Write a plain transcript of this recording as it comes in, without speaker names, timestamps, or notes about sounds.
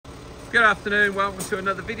Good afternoon, welcome to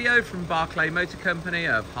another video from Barclay Motor Company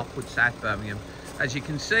of Hopwood, South Birmingham. As you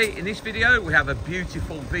can see in this video, we have a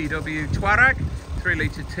beautiful VW Touareg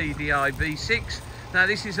 3-litre TDI V6. Now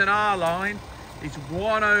this is an R line, it's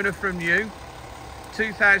one owner from new,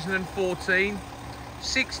 2014,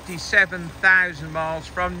 67,000 miles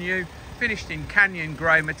from new, finished in Canyon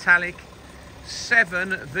Grey Metallic, 7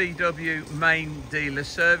 VW main dealer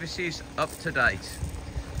services up to date.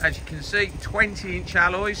 As you can see, 20-inch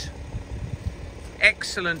alloys,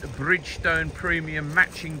 excellent Bridgestone premium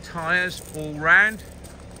matching tyres all round,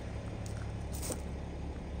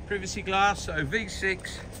 privacy glass, so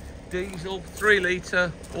V6 diesel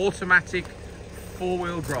 3-litre automatic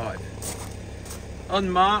 4-wheel drive,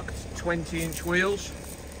 unmarked 20-inch wheels,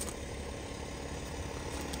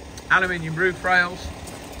 aluminium roof rails,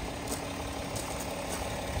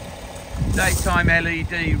 daytime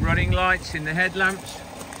LED running lights in the headlamps,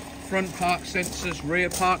 front park sensors,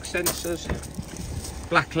 rear park sensors,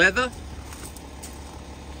 black leather,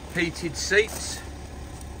 heated seats,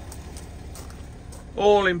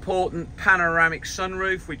 all important panoramic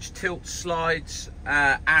sunroof which tilts, slides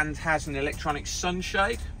and has an electronic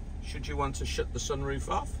sunshade should you want to shut the sunroof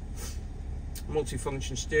off,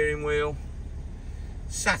 multifunction steering wheel,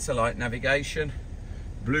 satellite navigation,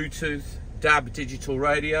 Bluetooth, DAB digital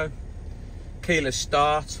radio, keyless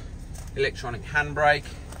start, electronic handbrake,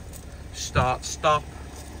 start stop,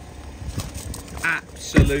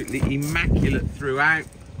 absolutely immaculate throughout.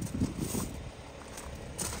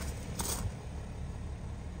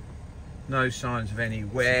 No signs of any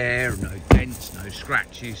wear, no dents, no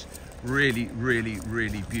scratches. Really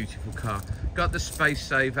beautiful car. Got the space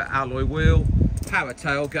saver alloy wheel, power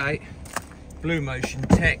tailgate, BlueMotion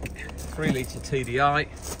tech, 3-litre TDI.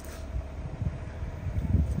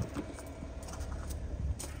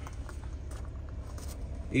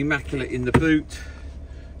 Immaculate in the boot,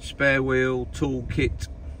 spare wheel, tool kit,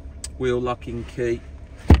 wheel locking key,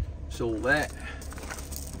 it's all there.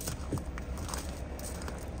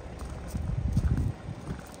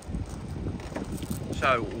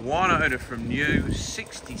 So one owner from new,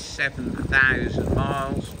 67,000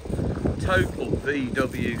 miles, total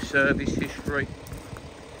VW service history,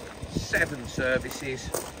 7 services,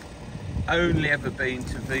 only ever been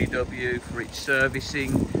to VW for its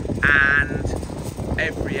servicing, and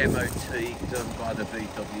every MOT done by the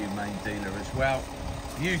VW main dealer as well.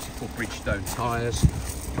 Beautiful Bridgestone tyres.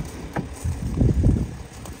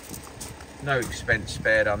 No expense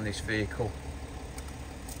spared on this vehicle.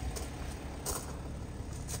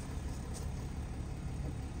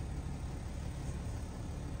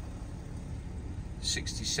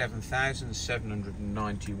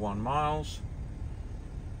 $67,791 miles.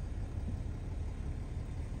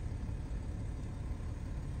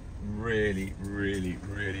 Really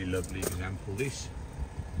lovely example this.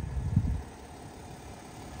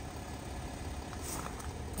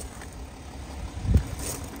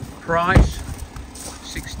 Price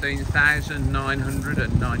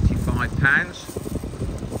 £16,995.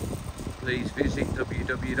 Please visit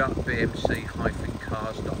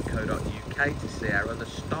www.bmc-cars.co.uk to see our other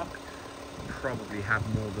stock. Probably have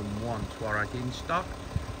more than one Touareg in stock.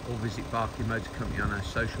 Or visit Barclay Motor Company on our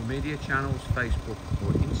social media channels, Facebook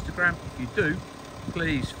or Instagram. If you do,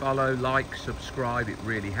 please follow, like, subscribe, it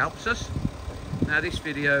really helps us. Now this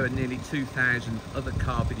video and nearly 2,000 other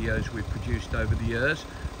car videos we've produced over the years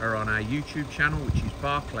are on our YouTube channel, which is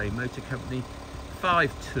Barclay Motor Company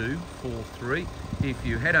 5243. If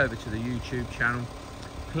you head over to the YouTube channel,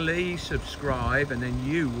 please subscribe, and then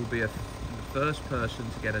you will be the first person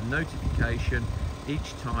to get a notification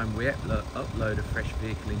each time we upload a fresh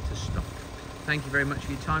vehicle into stock. Thank you very much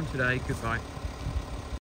for your time today. Goodbye.